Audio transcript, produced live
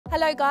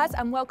Hello guys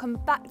and welcome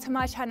back to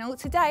my channel.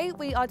 Today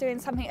we are doing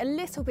something a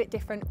little bit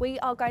different. We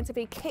are going to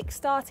be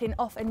kick-starting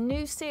off a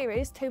new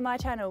series to my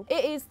channel.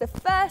 It is the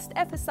first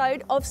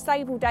episode of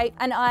Stable Date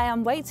and I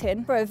am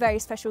waiting for a very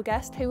special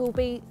guest who will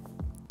be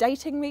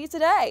dating me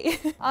today.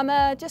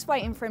 I'm just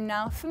waiting for him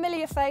now.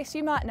 Familiar face,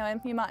 you might know him,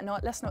 you might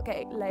not. Let's not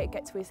let it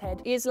get to his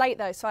head. He is late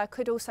though, so I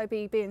could also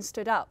be being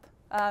stood up.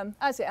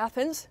 As it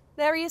happens,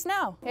 there he is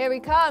now. Here he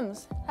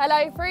comes.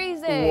 Hello,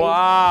 Freezy.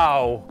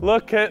 Wow,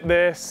 look at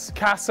this.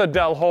 Casa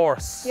del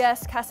Horse.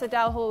 Yes, Casa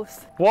del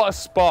Horse. What a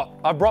spot.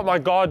 I brought my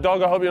guard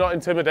dog. I hope you're not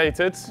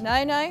intimidated.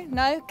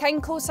 No.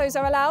 Cane corsos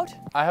are allowed.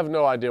 I have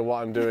no idea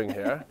what I'm doing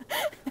here.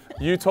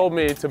 You told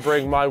me to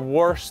bring my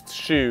worst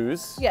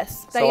shoes.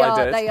 Yes, they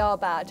are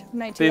bad.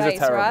 No two These ways,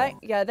 are terrible. right?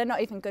 Yeah, they're not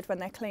even good when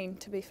they're clean,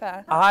 to be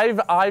fair.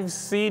 I've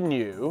seen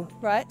you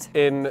right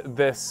in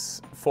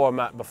this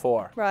format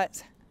before.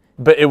 Right.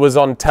 But it was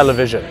on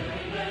television.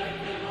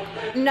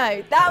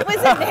 No, that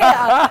wasn't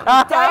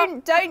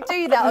here. Don't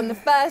do that on the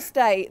first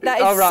date.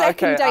 That is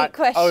second date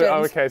questions.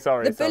 Oh, okay,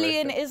 sorry. The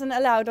bullying isn't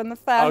allowed on the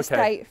first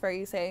date,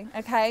 Freezy,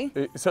 okay?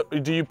 So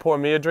do you pour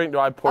me a drink? Do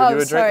I pour you a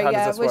drink? Sorry, How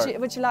does this work?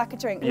 Would you like a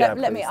drink? Yeah,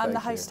 let me, please, I'm the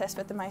thank you. hostess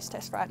with the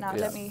mostess right now.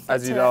 Yeah. Let me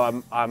As you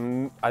know,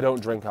 I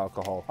don't drink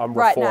alcohol. I'm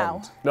right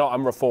reformed. Now? No,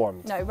 I'm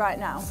reformed. No, right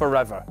now.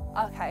 Forever.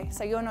 Okay,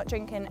 so you're not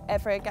drinking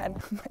ever again.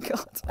 Oh my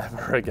God.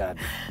 Ever again.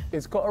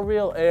 It's got a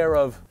real air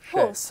of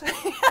horse.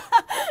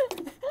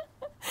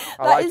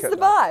 That is the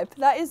vibe.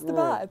 That is the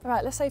vibe.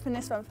 Right, let's open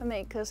this one for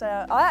me because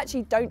I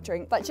actually don't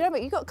drink. But do you know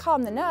what? You've got to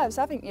calm the nerves,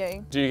 haven't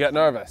you? Do you get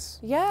nervous?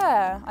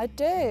 Yeah, I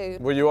do.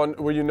 Were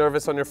you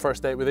nervous on your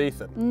first date with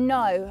Ethan?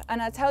 No,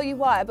 and I tell you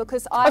why.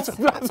 Because that's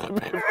a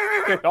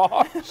bit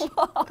harsh.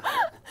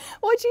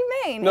 What do you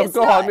mean? No,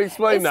 go on,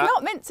 explain that. It's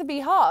not meant to be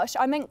harsh.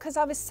 I meant because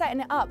I was setting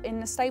it up in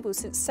the stable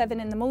since 7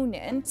 in the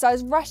morning. So I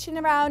was rushing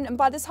around and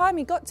by the time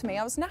he got to me,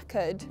 I was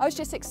knackered. I was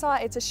just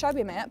excited to show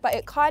him it, but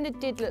it kind of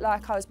did look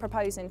like I was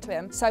proposing to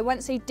him. So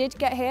once he did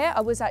get here,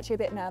 I was actually a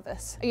bit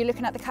nervous. Are you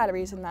looking at the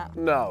calories in that?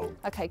 No.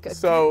 Okay, good.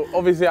 So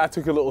obviously I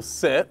took a little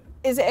sip.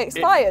 Is it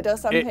expired or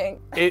something?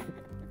 It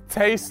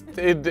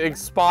tasted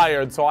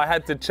expired, so I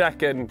had to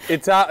check and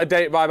it's out of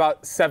date by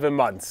about 7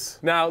 months.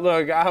 Now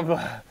look,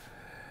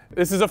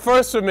 this is a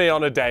first for me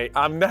on a date.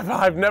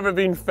 I've never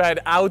been fed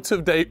out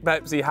of date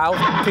Pepsi. How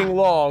fucking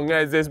long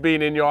has this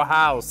been in your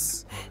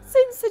house?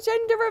 Since the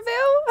gender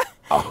reveal.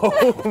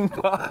 Oh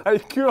my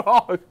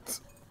God.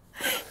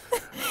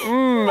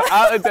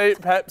 Out of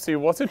date Pepsi,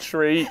 what a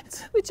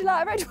treat. Would you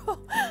like a Red Bull?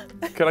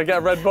 Can I get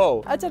a Red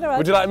Bull? I don't know.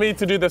 Would you like me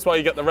to do this while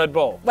you get the Red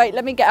Bull? Wait,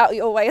 let me get out of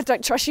your way. I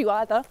don't trust you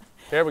either.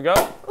 Here we go.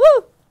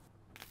 Woo!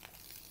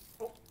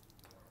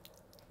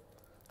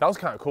 That was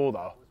kind of cool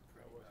though.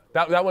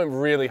 That went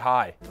really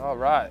high. All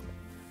right.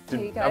 There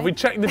you go. Have we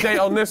checked the date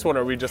on this one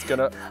or are we just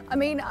gonna? I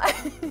mean,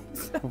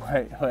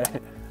 Wait.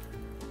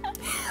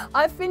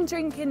 I've been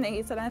drinking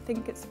these and I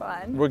think it's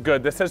fine. We're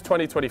good. This says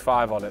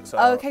 2025 on it, so.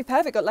 Okay,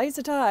 perfect. Got loads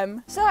of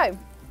time. So,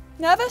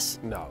 nervous?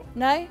 No.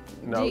 No?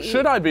 No.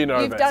 Should I be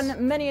nervous? You've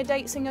done many a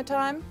dates in your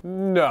time?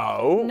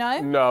 No. No?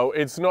 No,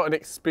 it's not an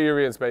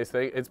experience-based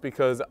thing. It's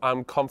because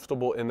I'm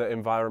comfortable in the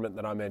environment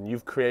that I'm in.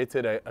 You've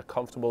created a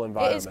comfortable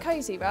environment. It is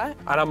cozy, right?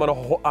 And I'm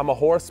a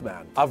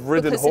horseman. I've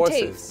ridden because horses.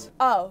 The teeth.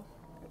 Oh.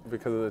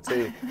 Because of the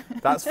teeth.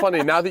 That's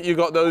funny. Now that you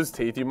got those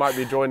teeth, you might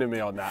be joining me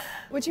on that.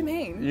 What do you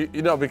mean?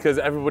 You know, because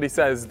everybody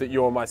says that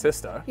you're my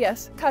sister.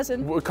 Yes,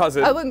 cousin.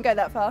 Cousin. I wouldn't go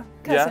that far.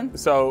 Cousin. Yeah.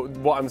 So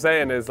what I'm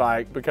saying is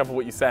like, be careful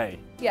what you say.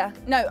 Yeah.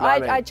 No,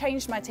 I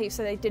changed my teeth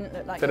so they didn't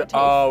look like your teeth.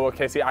 Oh,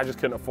 okay. See, I just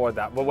couldn't afford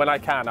that. But when I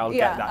can, I'll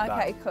get that done.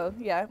 Okay, cool.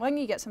 Yeah, when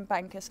you get some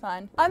bank, it's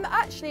fine. I'm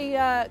actually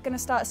going to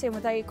start seeing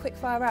with a quick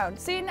fire round.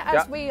 Seeing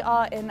as we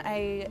are in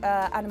a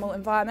animal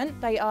environment,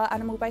 they are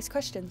animal-based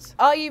questions.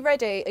 Are you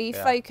ready? Are you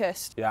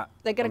focused? Yeah.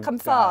 They're going to come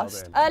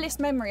fast. Earliest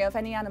memory of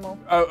any animal?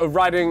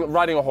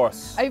 Riding a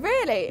horse. Oh,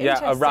 really?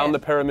 Yeah, around the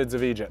pyramids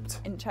of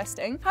Egypt.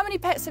 Interesting. How many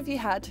pets have you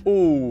had?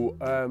 Ooh,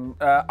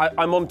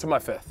 I'm on to my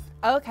 5th.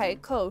 Okay,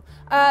 cool.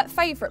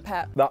 Favourite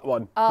pet? That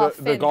one, Oh,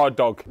 the guard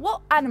dog.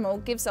 What animal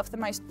gives off the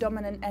most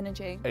dominant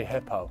energy? A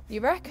hippo.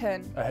 You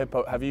reckon? A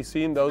hippo. Have you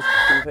seen those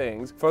fucking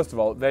things? First of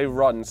all, they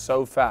run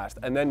so fast,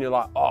 and then you're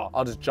like, oh,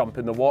 I'll just jump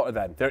in the water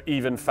then. They're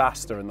even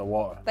faster in the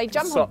water. They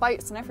jump on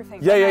boats and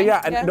everything.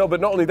 Yeah. And no,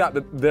 but not only that,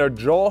 but their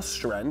jaw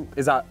strength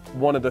is at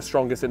one of the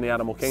strongest in the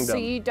animal kingdom. So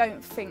you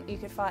don't think you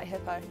could fight a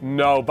hippo?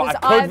 No, but I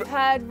could. I've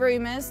heard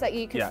rumours that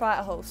you could fight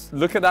a horse.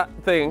 Look at that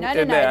thing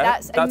in there.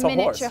 That's a a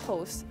miniature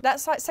horse.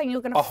 That's like saying you're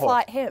going to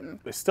fight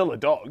him. It's still a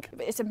dog.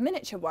 But it's a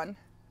miniature one.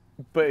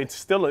 But it's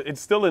still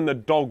in the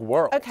dog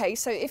world. Okay,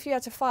 so if you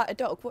had to fight a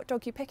dog, what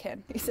dog you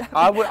picking?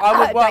 I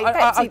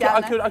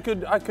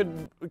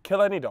could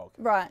kill any dog.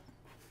 Right.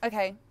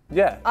 Okay.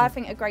 Yeah. I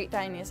think a Great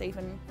Dane is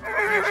even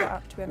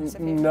up, to be honest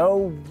with you.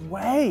 No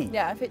way.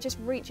 Yeah, if it just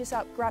reaches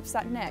up, grabs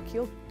that neck,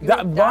 you're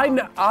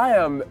I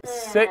am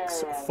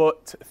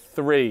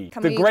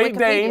 6'3". The Great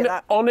Dane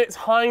on its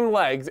hind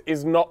legs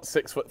is not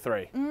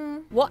 6'3".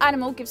 What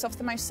animal gives off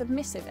the most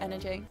submissive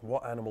energy?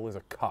 What animal is a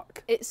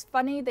cuck? It's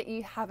funny that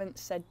you haven't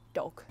said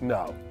dog.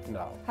 No.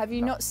 Have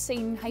you not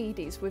seen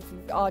Hades with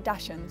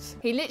Ardashans?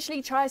 He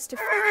literally tries to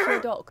f your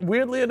dog.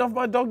 Weirdly enough,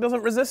 my dog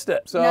doesn't resist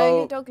it. So, No,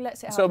 your dog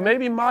lets it happen. So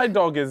maybe my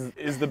dog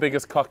is the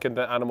biggest cuck in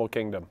the animal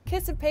kingdom.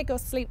 Kiss a pig or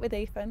sleep with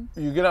Ethan?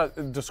 You're gonna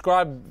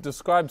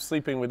describe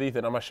sleeping with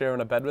Ethan. Am I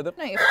sharing a bed with him?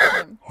 No, you're f***ing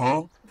him.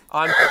 Huh?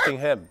 I'm fucking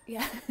him.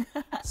 Yeah.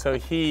 So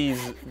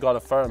he's got to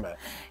firm it.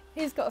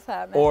 He's got a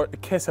firm. Or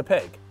kiss a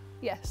pig.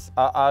 Yes.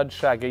 I'd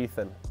shag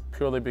Ethan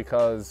purely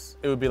because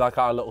it would be like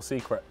our little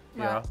secret,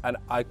 you Right. know, and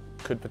I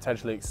could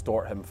potentially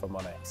extort him for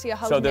mony. So you're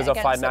holding there's it a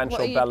against financial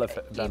him.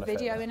 benefit. Are you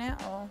videoing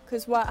it, or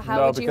because how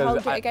No, would you because hold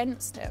it I-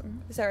 against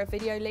him? Is there a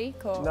video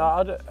leak or? No,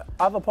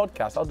 I have a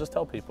podcast. I'll just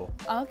tell people.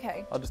 Oh,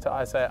 okay.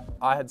 I say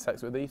I had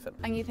sex with Ethan.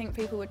 And you think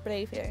people would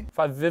believe you? If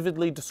I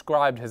vividly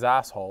described his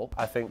asshole,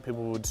 I think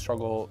people would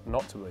struggle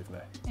not to believe me.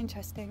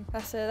 Interesting.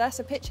 That's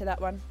a picture.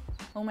 That one.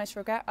 Almost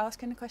regret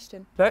asking the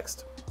question.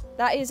 Next.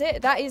 That is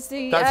it. That is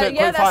the. That's it,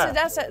 yeah, quick fire.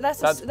 that's a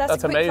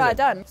quick amazing. fire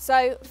done.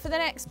 So for the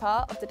next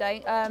part of the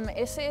date,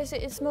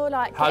 it's more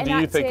like. How do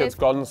you think active. it's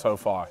gone so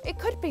far? It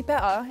could be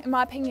better, in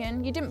my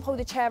opinion. You didn't pull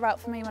the chair out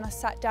for me when I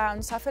sat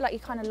down, so I feel like you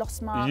kind of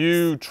lost marks.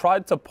 You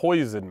tried to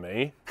poison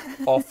me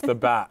off the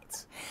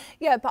bat.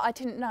 Yeah, but I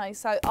didn't know,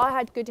 so I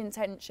had good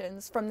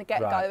intentions from the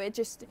get-go. Right. It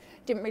just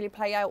didn't really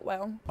play out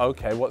well.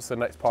 Okay, what's the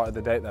next part of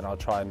the date then? I'll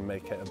try and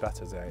make it a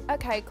better date.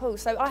 Okay, cool.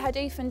 So I had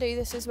Ethan do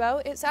this as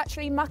well. It's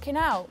actually mucking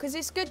out, because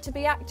it's good to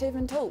be active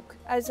and talk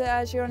as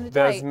you're on a date.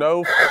 There's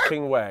no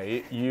fucking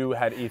way you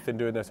had Ethan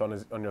doing this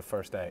on your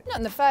first date. Not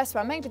on the first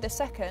one, maybe the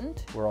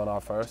second. We're on our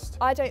first.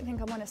 I don't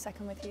think I'm on a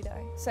second with you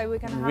though. So we're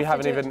gonna have We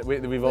haven't to do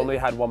even. We've only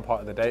had one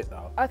part of the date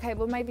though. Okay,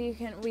 well maybe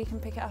we can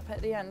pick it up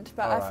at the end.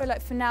 But I Alright. feel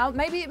like for now,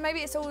 maybe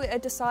it's all a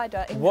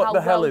decider in What how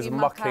the hell well is you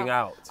muck mucking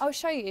out? I'll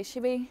show you.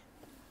 Should we?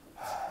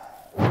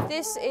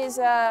 This is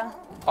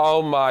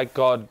Oh my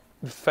God,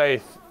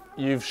 Faith,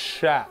 you've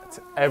shat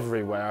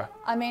everywhere.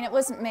 I mean, it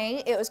wasn't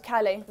me, it was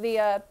Callie,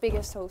 the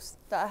biggest horse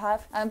that I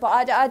have.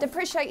 But I'd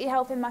appreciate you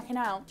helping mucking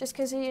out, just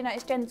because, you know,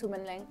 it's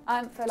gentlemanly.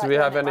 I don't feel like Do we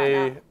have doing it any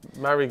right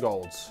now.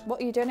 marigolds?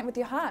 What, are you doing it with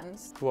your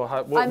hands? Well,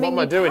 what I mean, am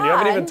I doing? You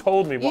haven't even can.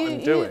 told me what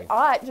I'm doing.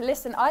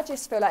 Listen, I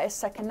just feel like it's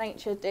second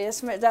nature.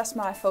 That's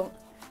my fault.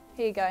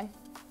 Here you go.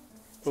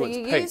 So Oh, it's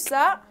you pink. use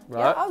that. Right.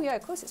 Yeah, oh yeah,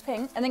 of course it's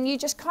pink. And then you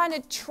just kind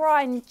of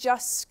try and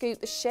just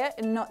scoop the shit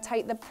and not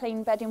take the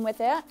clean bedding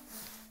with it.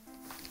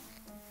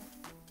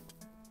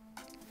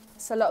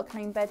 It's a lot of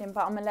clean bedding,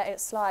 but I'm gonna let it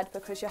slide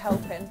because you're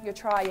helping, you're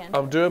trying.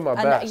 I'm doing my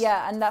best.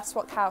 Yeah, and that's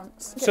what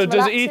counts. So It's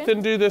does relaxing.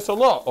 Ethan do this a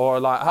lot, or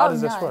like how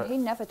does this no, work? he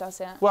never does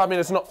it. Well, I mean,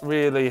 it's not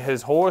really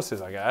his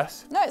horses, I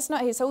guess. No, it's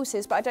not his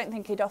horses, but I don't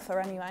think he'd offer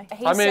anyway.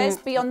 He I mean- says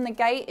beyond the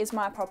gate is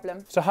my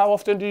problem. So how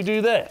often do you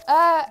do this?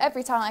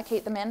 Every time I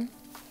keep them in.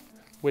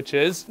 Which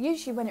is?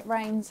 Usually when it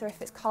rains or if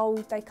it's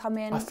cold, they come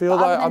in. I feel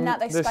but like other than that,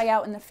 they stay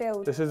out in the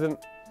field. This isn't.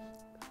 Do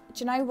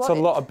you know what? It's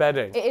a lot of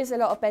bedding. It is a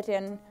lot of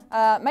bedding.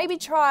 Maybe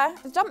try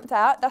dump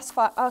that. That's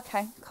fine.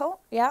 Okay,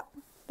 cool. Yeah,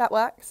 that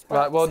works.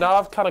 Right. Well, now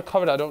I've kind of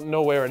covered it. I don't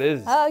know where it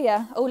is. Oh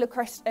yeah, all the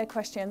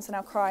questions are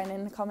now crying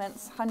in the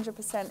comments.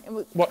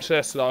 100%. Watch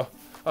this though.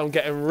 I'm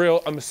getting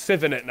real. I'm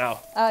sieving it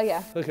now. Oh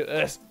yeah. Look at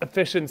this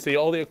efficiency.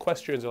 All the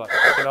equestrians are like,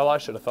 you know, I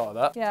should have thought of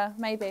that. Yeah,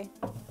 maybe.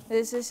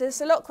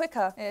 It's a lot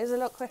quicker. It is a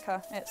lot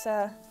quicker. It's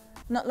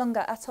not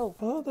longer at all.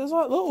 Well, there's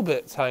like little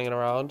bits hanging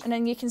around. And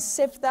then you can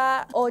sieve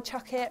that or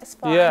chuck it. It's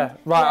fine. Yeah.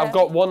 Right. Yeah. I've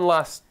got one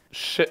last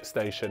shit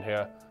station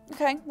here.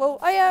 Okay. Well,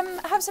 I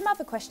have some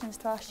other questions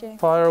to ask you.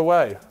 Fire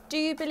away. Do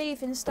you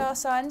believe in star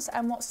signs,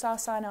 and what star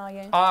sign are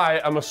you? I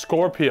am a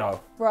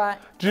Scorpio. Right.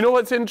 Do you know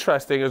what's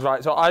interesting is,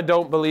 right, so I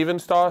don't believe in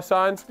star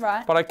signs,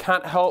 Right. but I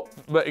can't help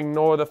but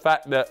ignore the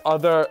fact that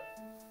other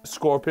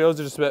Scorpios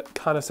are just a bit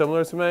kind of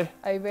similar to me.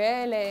 Oh,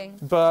 really?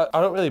 But I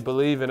don't really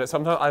believe in it.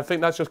 Sometimes I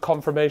think that's just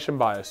confirmation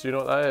bias. Do you know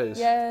what that is?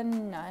 Yeah,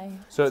 no.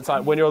 So it's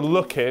like when you're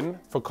looking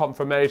for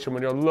confirmation,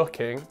 when you're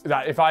looking,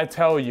 that if I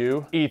tell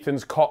you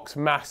Ethan's cock's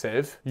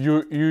massive,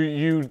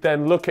 you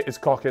then look at his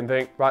cock and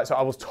think, right, so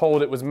I was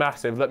told it was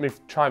massive. Let me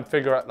try and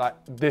figure out like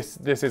this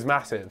is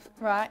massive.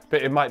 Right.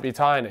 But it might be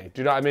tiny.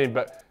 Do you know what I mean?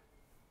 But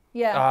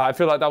Yeah. I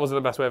feel like that wasn't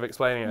the best way of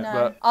explaining it.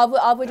 No, But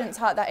I wouldn't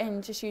type that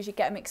in. Just usually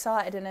get them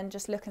excited and then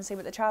just look and see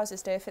what the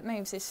trousers do. If it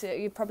moves,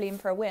 you're probably in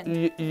for a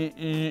win.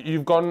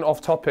 you've gone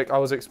off topic. I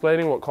was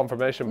explaining what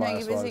confirmation No,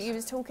 bias was. you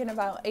was talking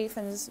about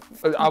Ethan's.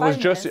 I was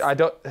just, bonus. I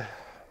don't.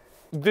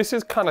 This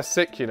is kind of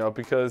sick, you know,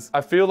 because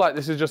I feel like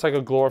this is just like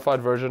a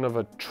glorified version of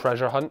a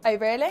treasure hunt. Oh,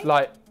 really?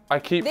 Like, I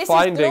keep This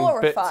finding is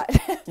glorified.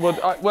 bits.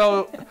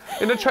 Well,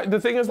 in the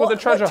thing is with the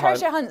treasure what hunt.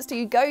 treasure hunts do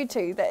you go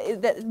to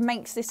that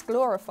makes this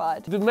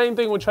glorified? The main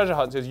thing with treasure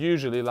hunts is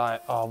usually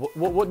like, oh,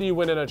 what do you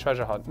win in a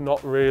treasure hunt?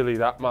 Not really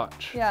that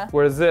much. Yeah.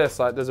 Whereas this,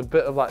 like, there's a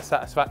bit of like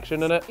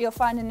satisfaction in it. You're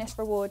finding this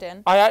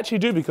rewarding. I actually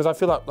do, because I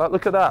feel like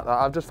look at that. Like,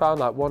 I've just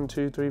found like 1,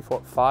 2, 3,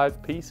 4,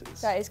 5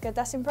 pieces. That is good.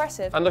 That's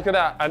impressive. And look at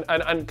that.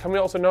 And can we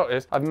also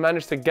notice I've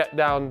managed to get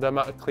down the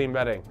amount of clean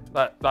bedding.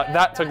 Like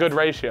that's a good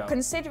ratio.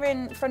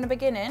 Considering from the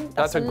beginning,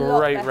 That's a lot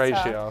great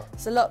ratio.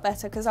 It's a lot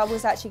better because I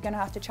was actually going to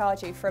have to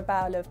charge you for a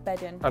barrel of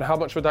bedding. And how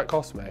much would that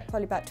cost me?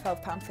 Probably about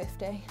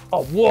 £12.50.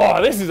 Oh,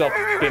 whoa, this is a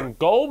f***ing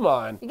gold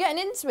mine. You're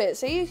getting into it,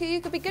 so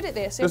you could be good at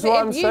this. That's what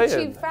I'm saying. If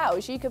YouTube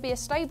fails, you could be a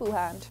stable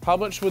hand. How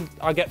much would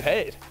I get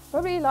paid?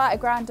 Probably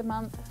like £1,000 a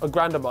month.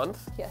 £1,000 a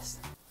month? Yes.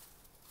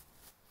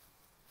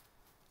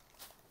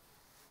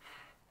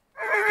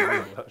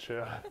 Not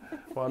sure.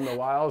 Well, I don't know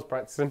why I was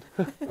practicing.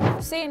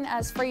 Seeing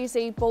as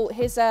Freezy bought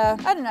his, I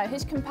don't know,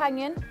 his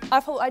companion, I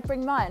thought I'd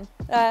bring mine.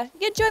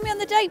 You join me on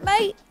the date,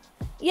 mate?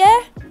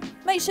 Yeah?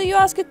 Make sure you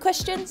ask good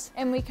questions.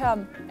 In we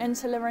come,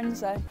 into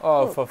Lorenzo.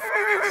 Oh, for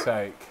f***'s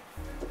sake.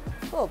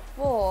 Oh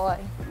boy.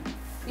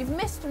 You've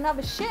missed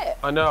another shit.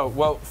 I know.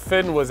 Well,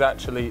 Finn was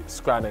actually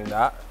scanning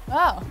that.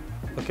 Oh.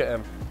 Look at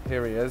him.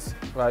 Here he is.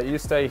 Right, you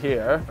stay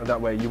here, and that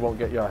way you won't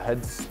get your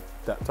head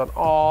stepped on.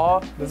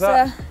 Aww. Does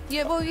that...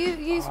 yeah, well,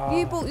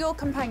 you bought your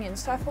companion,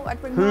 so I thought I'd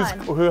bring mine.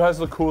 Who has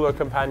the cooler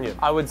companion?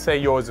 I would say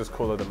yours is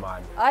cooler than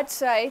mine. I'd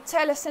say,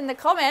 tell us in the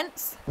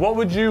comments. What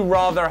would you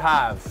rather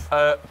have?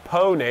 A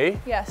pony?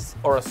 Yes.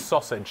 Or a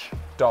sausage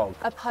dog?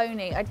 A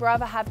pony. I'd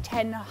rather have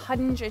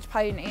 100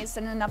 ponies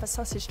than another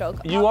sausage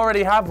dog. You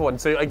already have one,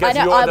 so I guess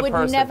you're the person.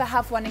 I would never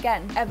have one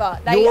again, ever.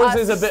 Yours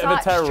is a bit of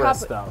a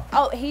terrorist, though.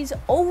 Oh, he's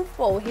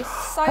awful. He's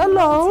so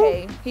Hello.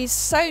 naughty. He's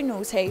so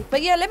naughty.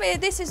 But yeah,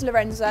 this is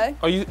Lorenzo.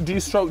 Do you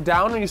stroke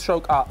down or you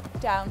stroke up?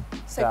 Down.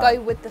 So Down.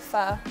 go with the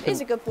fur. He's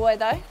a good boy,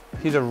 though.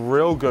 He's a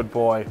real good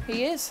boy.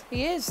 He is.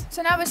 He is.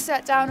 So now we're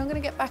sat down. I'm going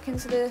to get back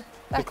into the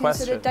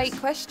date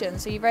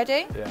questions. Are you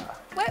ready? Yeah.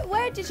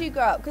 Where did you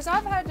grow up? Because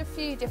I've heard a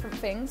few different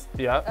things.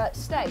 Yeah.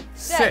 Stay.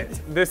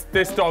 Sit.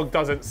 This dog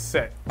doesn't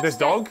sit. This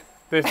dog?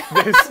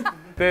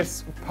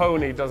 This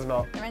pony does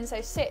not. Lorenzo,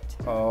 sit.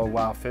 Oh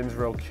wow, Finn's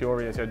real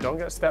curious here. Don't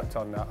get stepped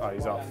on now. Oh,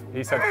 he's off.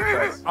 He said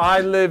first.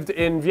 I lived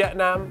in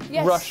Vietnam,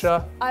 yes,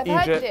 Russia, I've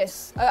Egypt. heard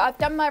this. I've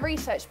done my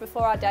research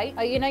before our date.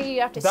 You know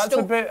you have to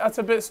stalk. That's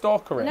a bit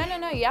stalkerish.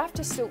 No, you have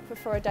to stalk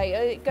before a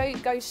date.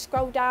 Go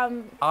scroll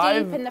down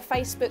deep in the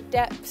Facebook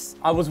depths.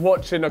 I was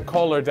watching a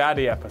Call Her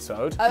Daddy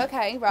episode. Oh,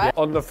 okay, right.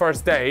 On the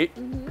first date,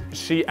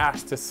 she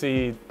asked to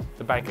see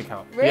the bank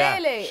account.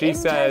 Really? Yeah. She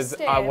says,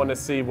 I want to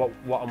see what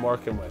I'm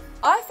working with.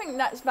 I think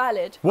that's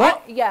valid.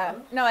 What? Yeah.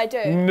 No, I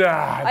do.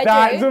 Nah, I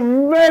that's do.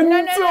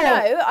 mental.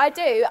 No, I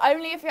do.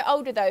 Only if you're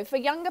older, though. For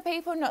younger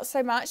people, not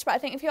so much. But I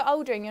think if you're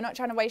older and you're not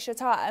trying to waste your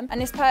time, and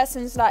this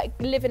person's like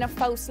living a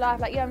false life,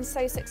 like, yeah, I'm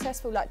so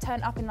successful, like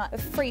turn up in like a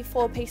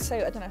 3-4-piece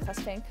suit, I don't know if that's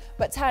a thing,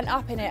 but turn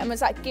up in it and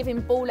was like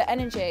giving baller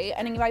energy,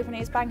 and then you open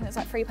his bank and it's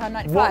like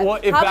 £3.95.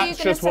 What if that's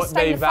just what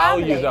they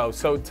value, though?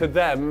 So to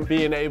them,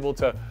 being able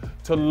to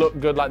look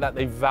good like that,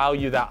 they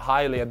value that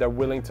highly and they're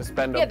willing to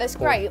spend. Yeah, that's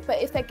great,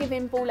 but if they're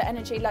giving baller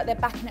energy, like they're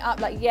backing it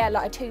up, like, yeah,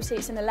 like a 2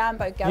 seats in a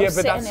Lambo girl. Yeah,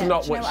 but that's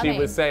not what she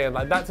was saying.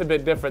 Like, that's a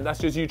bit different. That's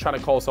just you trying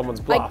to call someone's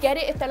bluff. I get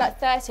it if they're like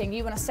 30 and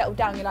you want to settle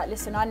down. You're like,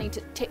 listen, I need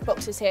to tick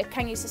boxes here.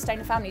 Can you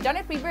sustain a family? You don't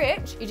have to be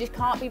rich. You just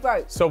can't be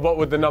broke. So what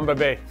would the number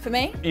be? For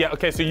me? Yeah,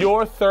 okay, so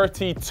you're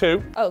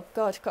 32. Oh,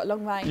 God, got a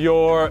long way.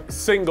 You're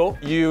single.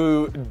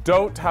 You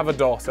don't have a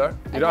daughter.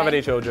 You don't have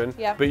any children.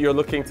 Yeah. But you're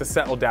looking to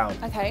settle down.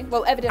 Okay,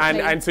 well,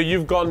 evidently. And so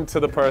you've gone to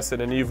the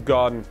person and you've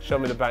gone, show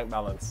me the bank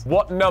balance.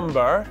 What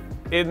number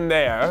in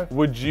there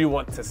would you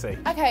want to see?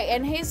 Okay,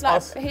 and he's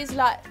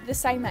like the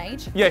same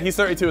age. Yeah, he's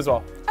 32 as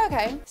well.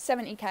 Okay,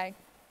 70k.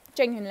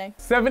 Genuinely.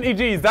 70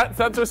 G's,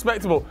 that's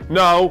respectable.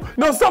 No,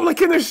 stop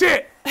licking the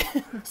shit!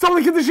 Stop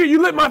licking the shit,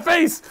 you lit my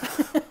face!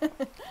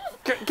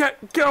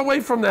 Get away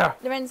from there.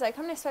 Lorenzo,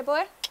 come this way,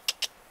 boy.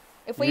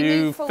 If we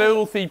you move forward.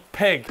 filthy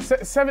pig.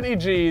 70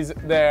 G's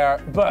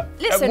there, but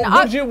listen,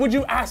 would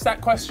you ask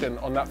that question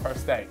on that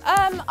first date?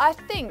 I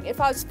think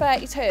if I was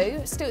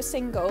 32, still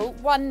single,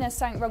 1, there's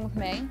something wrong with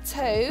me.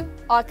 2,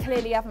 I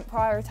clearly haven't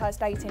prioritised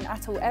dating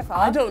at all ever.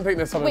 I don't think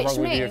there's something wrong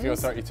with you if you're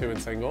means- 32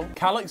 and single.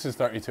 Calix is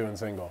 32 and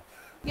single.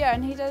 Yeah,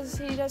 and he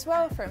does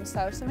well for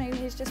himself, so maybe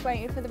he's just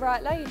waiting for the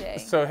right lady.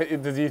 So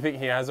does he think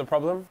he has a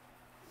problem?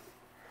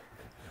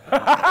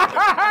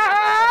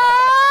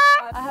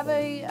 I have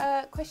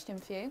a question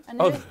for you.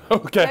 And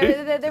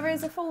okay. There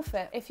is a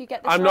forfeit if you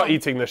get this I'm wrong. not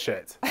eating the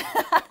shit.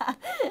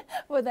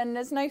 Well, then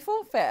there's no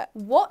forfeit.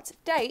 What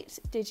date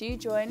did you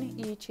join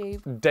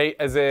YouTube? Date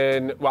as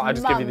in, well, I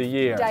just give you the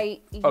year.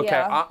 Date, year. Okay,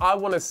 I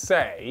want to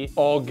say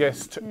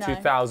August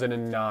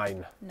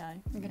 2009. No,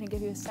 I'm going to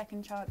give you a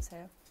second chance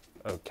here.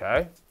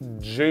 Okay.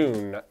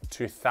 June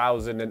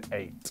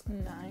 2008.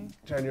 No.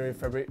 January,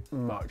 February,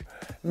 March.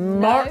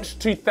 March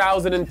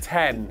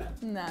 2010.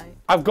 No.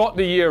 I've got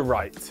the year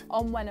right.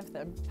 On one of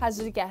them.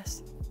 Hazard a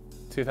guess.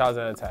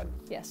 2010.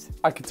 Yes.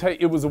 I could tell you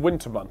it was a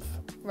winter month.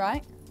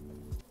 Right?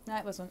 No,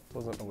 it wasn't.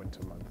 Wasn't a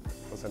winter month.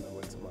 Wasn't a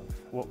winter month.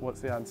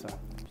 What's the answer?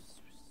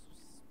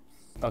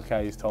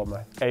 Okay, he's told me.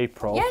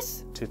 April.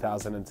 Yes.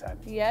 2010.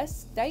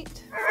 Yes.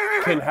 Date?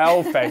 Fucking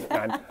hell, Faith,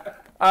 man.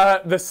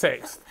 The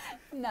 6th.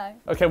 No.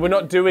 Okay, we're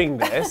not doing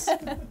this.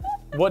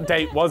 What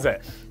date was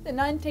it? The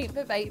 19th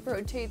of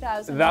April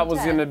 2010. That was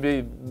going to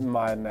be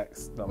my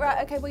next number.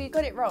 Right, okay, well you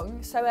got it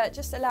wrong, so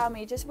just allow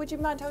me, would you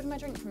mind holding my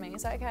drink for me?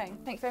 Is that okay?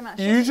 Thank you very much.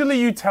 Usually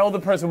you tell the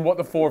person what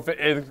the forfeit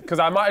is, because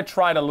I might have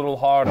tried a little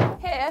harder.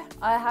 Here,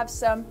 I have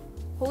some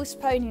horse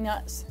pony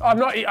nuts. I'm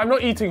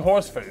not eating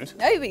horse food.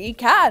 No, but you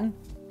can.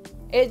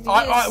 I'm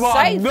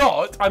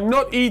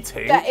not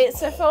eating but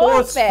it's a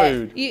horse forfeit.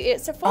 food.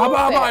 It's a forfeit.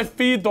 How about I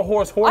feed the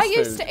horse food? I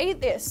used to eat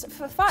this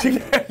for fun.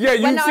 Yeah,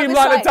 you seem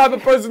like the type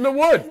of person that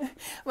would.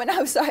 When I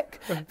was like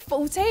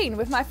 14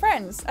 with my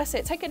friends. That's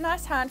it, take a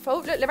nice handful.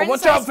 Look, Lorenzo's...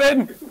 Watch out,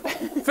 Finn!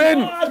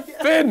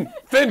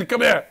 Finn,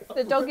 come here.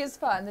 The dog is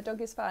fine, the dog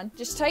is fine.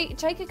 Just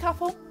take a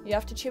couple, you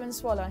have to chew and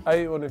swallow. I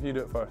eat one if you do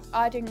it first.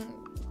 I didn't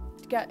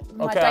get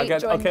my date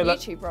joined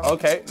YouTube wrong.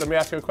 Okay, let me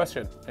ask you a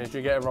question. And if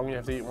you get it wrong, you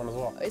have to eat one as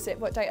well. Is it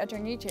what date I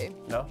joined YouTube?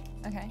 No.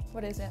 Okay,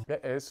 what is it?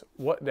 It is,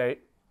 what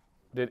date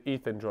did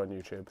Ethan join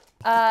YouTube?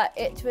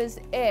 It was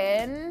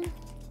in...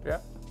 Yeah,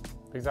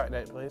 exact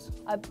date, please.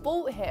 I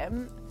bought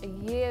him a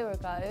year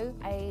ago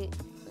a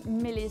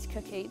Millie's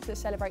cookie to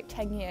celebrate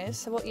 10 years.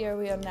 So what year are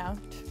we on now?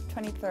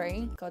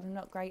 23. God, I'm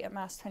not great at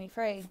maths.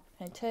 23,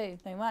 22,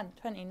 21,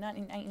 20,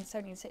 19, 18,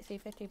 17, 16,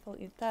 15,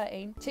 14,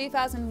 13.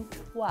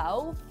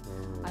 2012.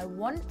 I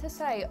want to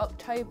say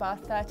October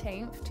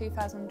 13th,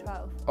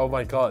 2012. Oh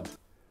my God.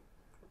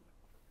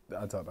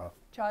 I don't know.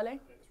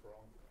 Charlie? It's wrong.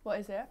 What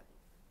is it?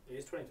 It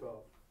is 2012.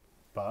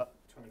 But?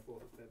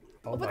 24th of February.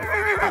 Oh my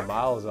God,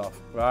 miles off.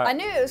 Right. I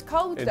knew it was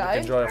cold though.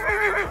 Enjoy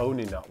a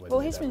pony nut with Well,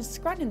 me he's then. been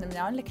scratching them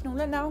now and licking all.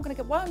 Now I'm going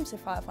to get worms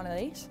if I have one of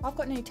these. I've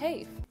got new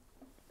teeth.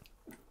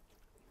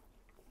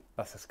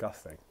 That's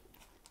disgusting.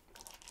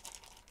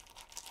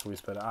 Can we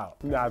spit it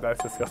out? Nah,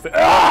 that's disgusting.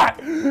 Ah!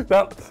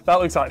 That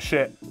looks like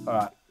shit. All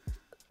right.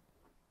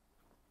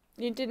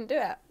 You didn't do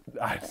it.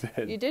 I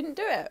did. You didn't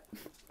do it.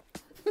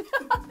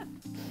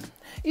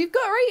 You've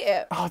got to eat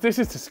it. Oh, this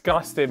is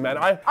disgusting, man.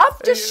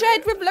 I've just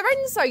shared with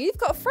Lorenzo. You've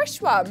got a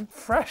fresh one.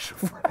 Fresh.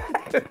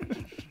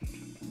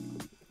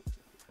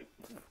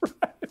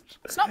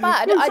 It's not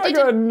bad. Looks like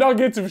a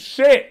nugget of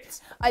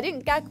shit. I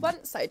didn't gag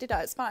once though, did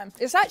I? It's fine.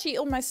 It's actually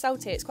almost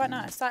salty. It's quite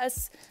nice. That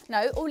is,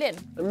 no, all in.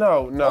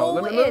 No.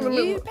 All in.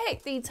 You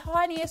picked the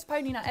tiniest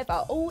pony nut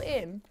ever. All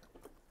in.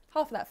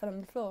 Half of that fell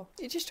on the floor.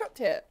 You just dropped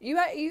it. You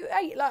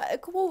ate like a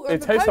quarter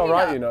of a pony nut. It tastes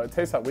alright, you know. It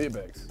tastes like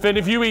Weetabix. Finn,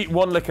 if you eat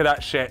one lick of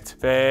that shit,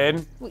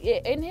 Finn.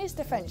 In his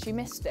defence, you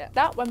missed it.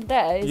 That one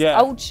there is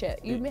old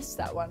shit. You missed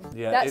that one.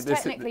 Yeah, that's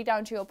technically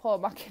down to your poor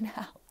mucking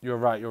out. You're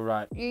right.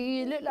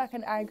 You look like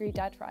an angry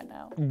dad right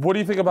now. What do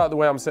you think about the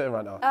way I'm sitting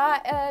right now?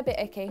 A bit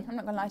icky. I'm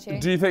not gonna lie to you.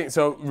 Do you think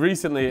so?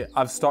 Recently,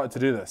 I've started to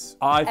do this.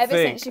 Ever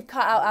since you've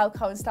cut out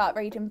alcohol and started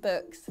reading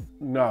books.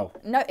 No.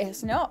 No,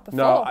 it's not. Before.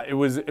 No, it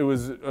was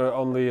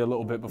only a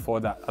little bit before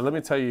that. And let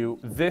me tell you,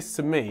 this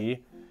to me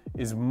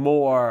is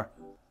more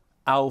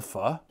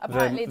alpha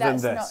Apparently than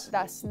this.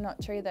 That's not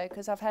true though,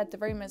 because I've heard the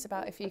rumours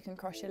about if you can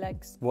cross your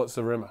legs. What's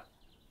the rumour?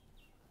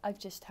 I've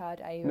just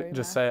heard a rumour.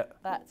 Just say it.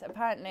 That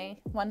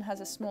apparently one has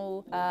a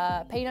small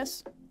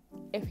penis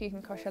if you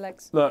can cross your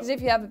legs. Look. Because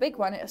if you have a big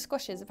one, it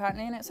squashes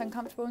apparently and it's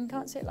uncomfortable and you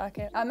can't sit like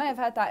it. I may have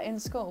heard that in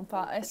school,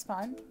 but it's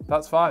fine.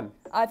 That's fine.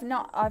 I've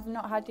not had the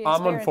experience.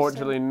 I'm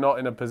unfortunately not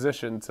in a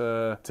position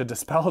to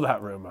dispel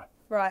that rumour.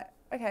 Right,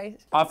 okay.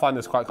 I find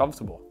this quite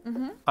comfortable.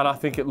 And I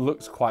think it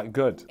looks quite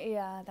good.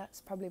 Yeah,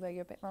 that's probably where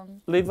you're a bit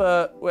wrong.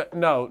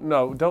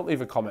 No, don't leave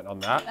a comment on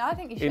that. No, I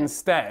think you should.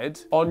 Instead,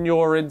 on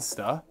your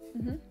Insta,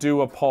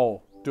 do a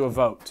poll, do a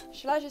vote.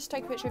 Shall I just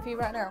take a picture of you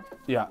right now?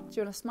 Yeah. Do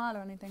you want to smile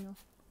or anything?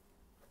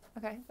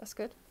 Okay, that's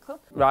good.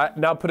 Cool. Right,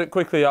 now put it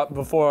quickly up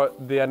before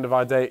the end of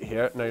our date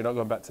here. No, you're not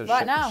going back to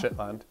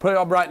shitland. Put it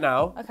up right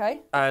now.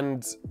 Okay.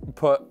 And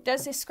put...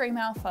 Does this scream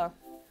alpha?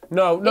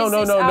 No.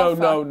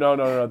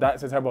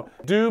 That's terrible.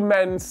 Do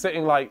men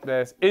sitting like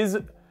this?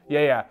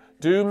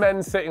 Do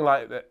men sitting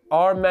like that?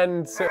 Are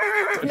men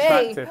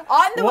attractive? Me.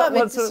 I'm the one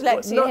with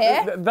dyslexia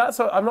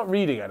here. I'm not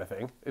reading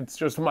anything. It's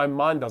just my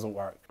mind doesn't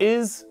work.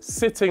 Is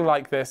sitting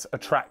like this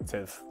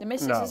attractive? The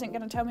missus isn't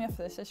going to tell me off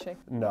this, is she?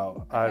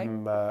 No. Okay.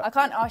 I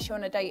can't ask you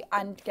on a date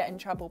and get in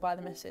trouble by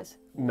the missus.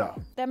 No.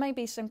 There may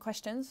be some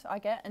questions I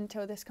get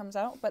until this comes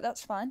out, but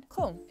that's fine.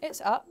 Cool.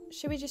 It's up.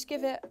 Should we just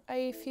give it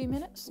a few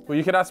minutes? Well,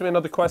 you can ask me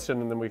another question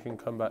and then we can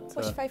come back to...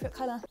 What's your favourite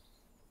colour?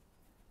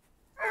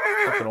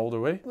 Fucking old are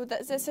we? Well,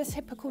 that's a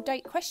typical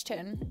date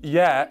question.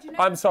 Yeah,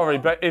 I'm sorry,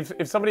 but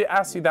if somebody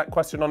asks you that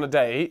question on a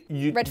date,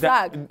 red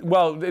flag.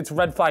 Well, it's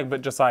red flag,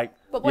 but just like,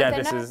 but what,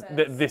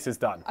 this is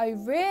done. Oh,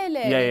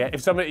 really? Yeah.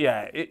 If somebody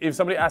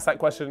asks that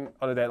question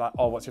on a date, like,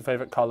 oh, what's your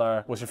favourite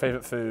colour? What's your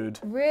favourite food?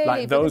 Really?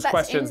 Like those that's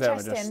questions there are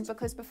interesting just...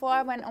 because before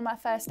I went on my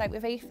first date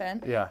with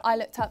Ethan, I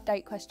looked up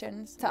date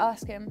questions to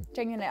ask him.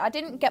 Genuinely, I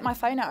didn't get my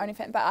phone out or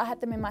anything, but I had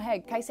them in my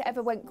head in case it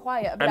ever went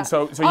quiet. And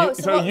so what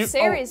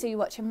series are you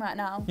watching right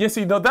now? Yeah,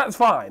 see, no, that's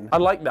fine. I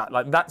like that.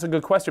 Like, that's a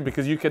good question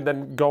because you can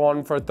then go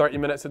on for 30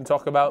 minutes and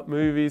talk about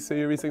movies,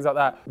 series, things like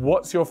that.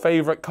 What's your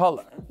favourite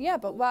colour? Yeah,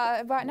 but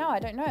right now I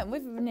don't know. And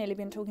We've nearly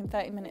been talking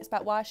 30 minutes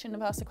about why I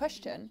shouldn't have asked a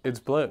question. It's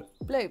blue.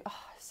 Blue. Oh,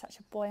 such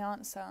a boy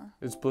answer.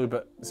 It's blue,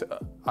 but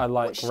I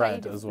like What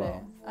red shade of as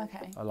well. blue?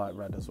 Okay. I like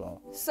red as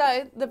well.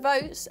 So the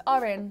votes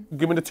are in.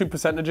 Give me the 2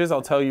 percentages,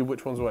 I'll tell you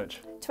which one's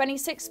which.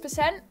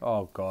 26%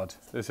 Oh God,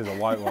 this is a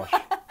whitewash.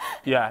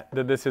 Yeah,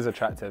 this is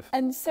attractive.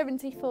 and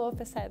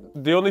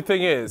 74%. The only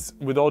thing is,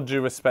 with all due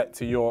respect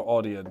to your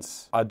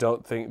audience, I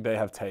don't think they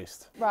have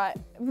taste. Right.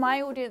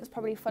 My audience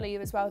probably follow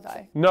you as well,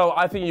 though. No,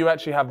 I think you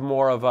actually have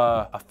more of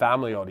a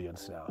family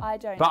audience now. I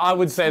don't. But I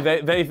would say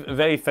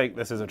they think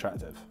this is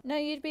attractive. No,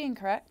 you'd be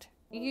incorrect.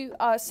 You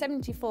are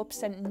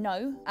 74%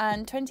 no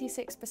and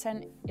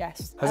 26%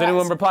 yes. Has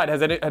anyone replied?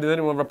 Has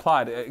anyone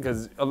replied?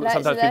 Because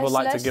sometimes people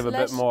like to give a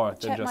bit more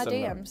than just a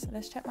no.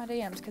 Let's check my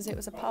DMs because it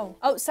was a poll.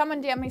 Oh,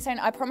 someone DM'd me saying,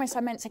 I promise I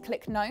meant to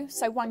click no,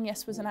 so one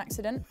yes was an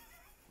accident.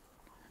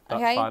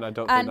 That's Okay, fine, I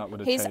don't and think that would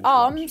have his changed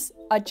arms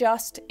are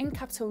just in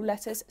capital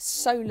letters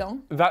so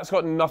long. That's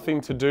got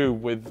nothing to do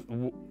with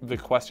the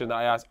question that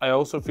I asked. I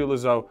also feel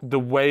as though the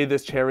way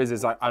this chair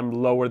is like I'm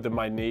lower than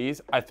my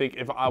knees. I think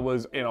if I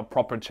was in a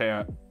proper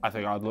chair, I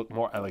think I'd look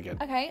more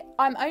elegant. Okay,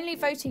 I'm only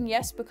voting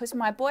yes because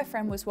my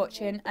boyfriend was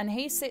watching and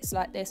he sits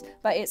like this,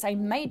 but it's a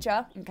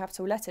major, in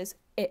capital letters,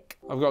 ick.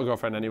 I've got a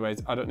girlfriend anyways.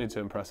 I don't need to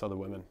impress other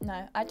women.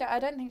 No, I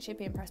don't think she'd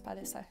be impressed by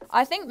this though.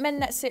 I think men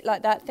that sit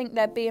like that think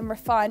they're being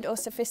refined or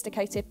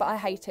sophisticated, but I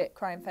hate it,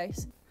 crying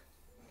face.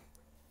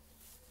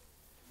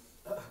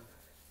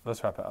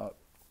 Let's wrap it up.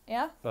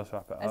 Yeah? Let's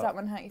wrap it up. Has that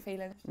one hurt your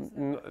feelings?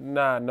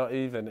 Nah, not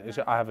even.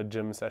 I have a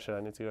gym session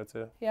I need to go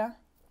to. Yeah?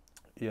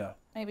 Yeah.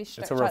 Maybe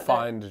stretch It's a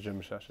refined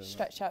gym session.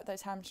 Stretch out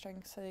those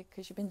hamstrings,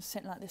 because you've been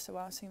sitting like this a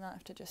while, so you might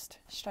have to just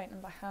straighten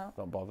them back out.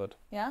 Not bothered.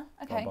 Yeah.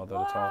 Okay. Not bothered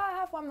Well, at all. I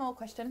have one more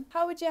question.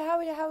 How would you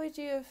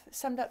have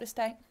summed up this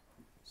date?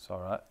 It's all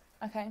right.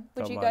 Okay.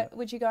 Don't mind.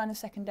 Would you go on a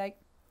second date?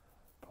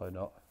 Probably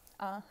not.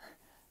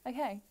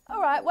 Okay.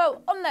 All right.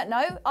 Well, on that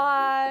note,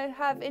 I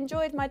have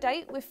enjoyed my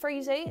date with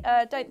Freezy.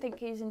 Don't think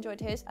he's enjoyed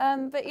his.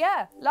 But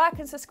yeah, like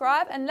and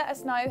subscribe and let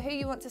us know who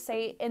you want to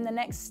see in the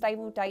next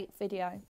stable date video.